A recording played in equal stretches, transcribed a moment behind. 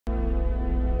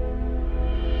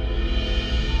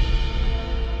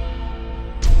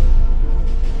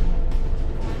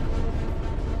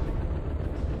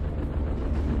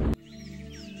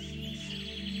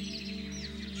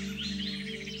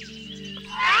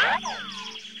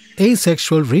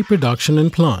Asexual reproduction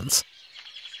in plants.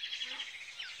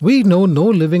 We know no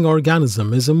living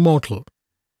organism is immortal.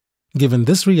 Given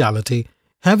this reality,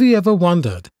 have you ever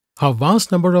wondered how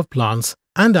vast number of plants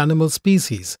and animal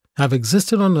species have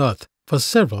existed on Earth for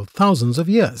several thousands of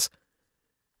years?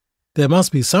 There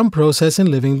must be some process in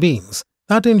living beings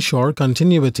that ensure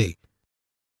continuity.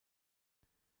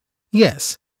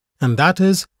 Yes, and that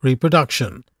is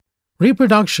reproduction.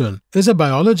 Reproduction is a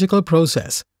biological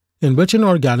process in which an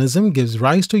organism gives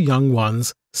rise to young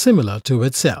ones similar to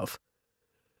itself.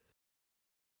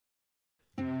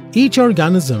 Each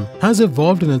organism has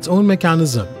evolved in its own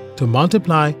mechanism to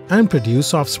multiply and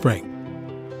produce offspring.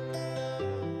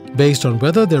 Based on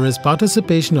whether there is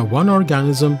participation of one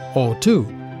organism or two,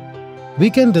 we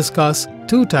can discuss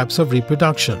two types of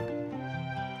reproduction: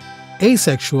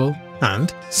 asexual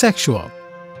and sexual.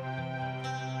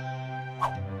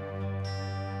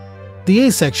 The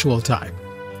asexual type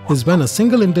is when a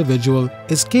single individual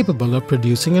is capable of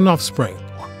producing an offspring.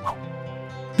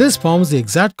 This forms the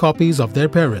exact copies of their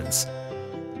parents.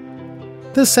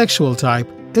 The sexual type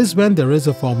is when there is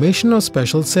a formation of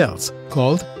special cells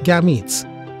called gametes,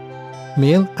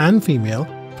 male and female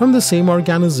from the same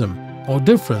organism or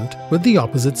different with the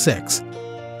opposite sex.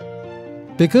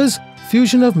 Because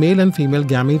fusion of male and female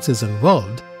gametes is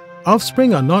involved,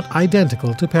 offspring are not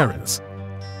identical to parents.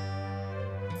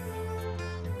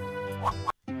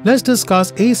 Let's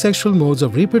discuss asexual modes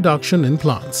of reproduction in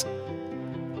plants.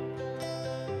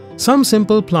 Some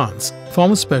simple plants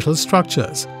form special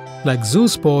structures, like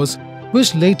zoospores,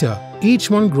 which later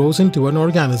each one grows into an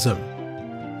organism.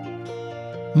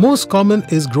 Most common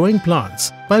is growing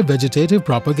plants by vegetative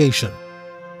propagation.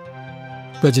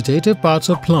 Vegetative parts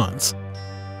of plants,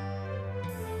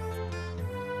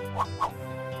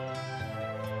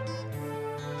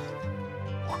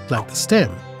 like the stem,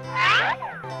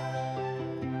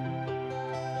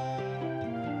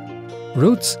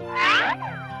 roots,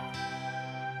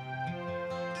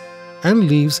 and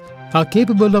leaves, are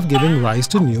capable of giving rise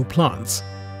to new plants.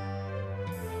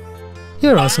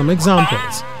 Here are some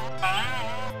examples.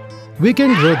 We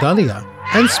can grow dahlia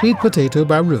and sweet potato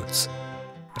by roots,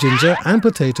 ginger and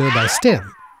potato by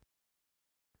stem,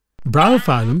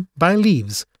 bryophyllum by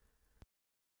leaves.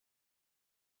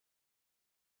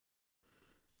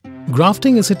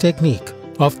 Grafting is a technique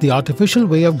of the artificial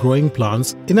way of growing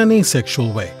plants in an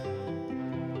asexual way.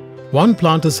 One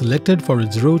plant is selected for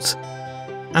its roots,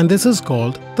 and this is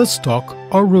called the stalk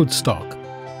or rootstock.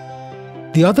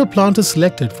 The other plant is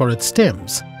selected for its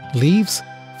stems, leaves,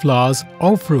 flowers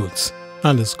or fruits,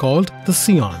 and is called the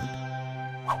scion.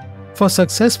 For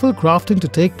successful grafting to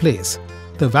take place,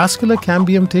 the vascular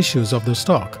cambium tissues of the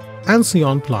stalk and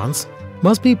scion plants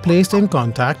must be placed in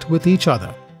contact with each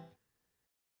other.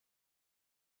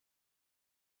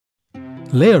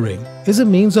 Layering is a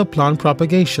means of plant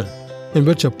propagation in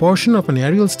which a portion of an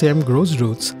aerial stem grows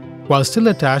roots while still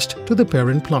attached to the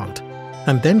parent plant,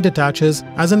 and then detaches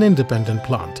as an independent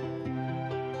plant.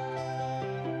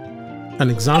 An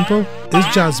example is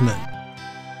jasmine.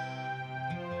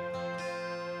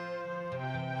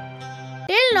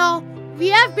 Till now, we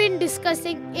have been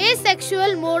discussing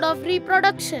asexual mode of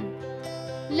reproduction.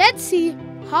 Let's see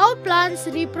how plants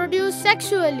reproduce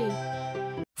sexually.